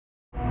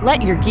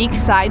Let your geek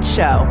side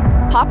show.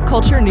 Pop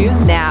culture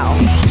news now.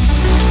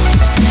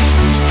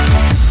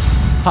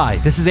 Hi,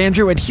 this is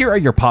Andrew, and here are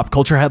your pop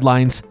culture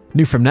headlines.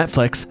 New from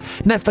Netflix.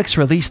 Netflix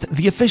released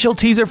the official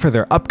teaser for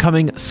their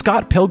upcoming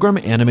Scott Pilgrim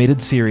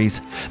animated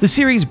series. The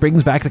series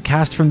brings back the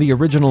cast from the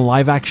original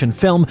live-action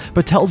film,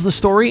 but tells the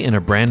story in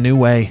a brand new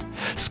way.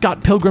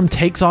 Scott Pilgrim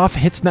Takes Off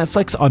hits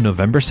Netflix on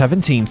November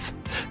 17th.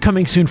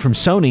 Coming soon from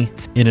Sony.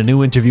 In a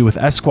new interview with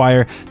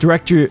Esquire,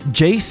 director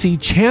J.C.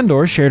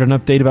 Chandor shared an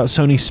update about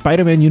Sony's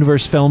Spider-Man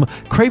universe film,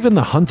 Kraven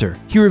the Hunter.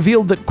 He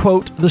revealed that,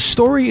 quote, "The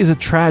story is a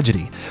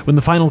tragedy. When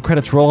the final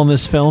credits roll on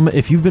this film,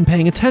 if you've been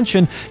paying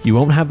attention, you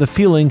won't have the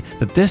feeling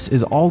that this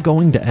is all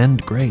going to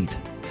end great."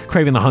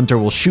 Kraven the Hunter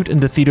will shoot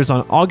into theaters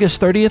on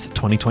August 30th,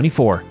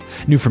 2024.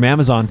 New from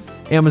Amazon.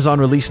 Amazon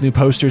released new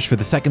posters for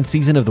the second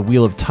season of The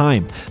Wheel of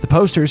Time. The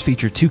posters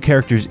feature 2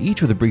 characters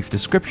each with a brief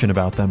description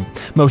about them.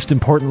 Most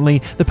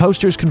importantly, the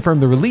posters confirm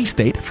the release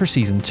date for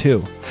Season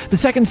 2. The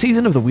second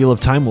season of The Wheel of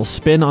Time will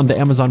spin onto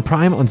Amazon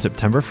Prime on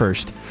September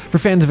 1st. For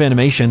fans of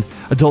animation,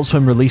 Adult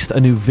Swim released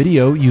a new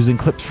video using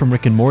clips from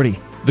Rick and Morty.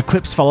 The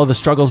clips follow the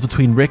struggles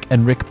between Rick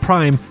and Rick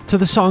Prime to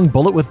the song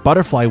Bullet with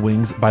Butterfly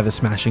Wings by the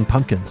Smashing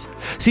Pumpkins.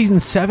 Season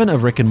 7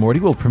 of Rick and Morty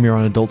will premiere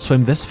on Adult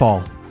Swim this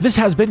fall. This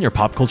has been your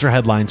Pop Culture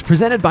Headlines,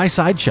 presented by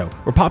Sideshow,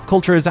 where pop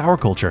culture is our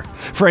culture.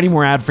 For any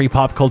more ad-free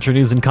pop culture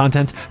news and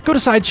content, go to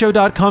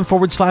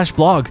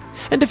sideshow.com/blog.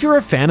 And if you're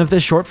a fan of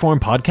this short-form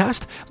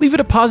podcast, leave it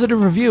a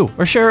positive review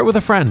or share it with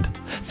a friend.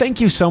 Thank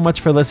you so much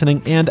for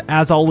listening, and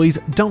as always,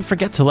 don't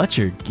forget to let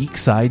your geek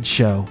side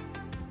show.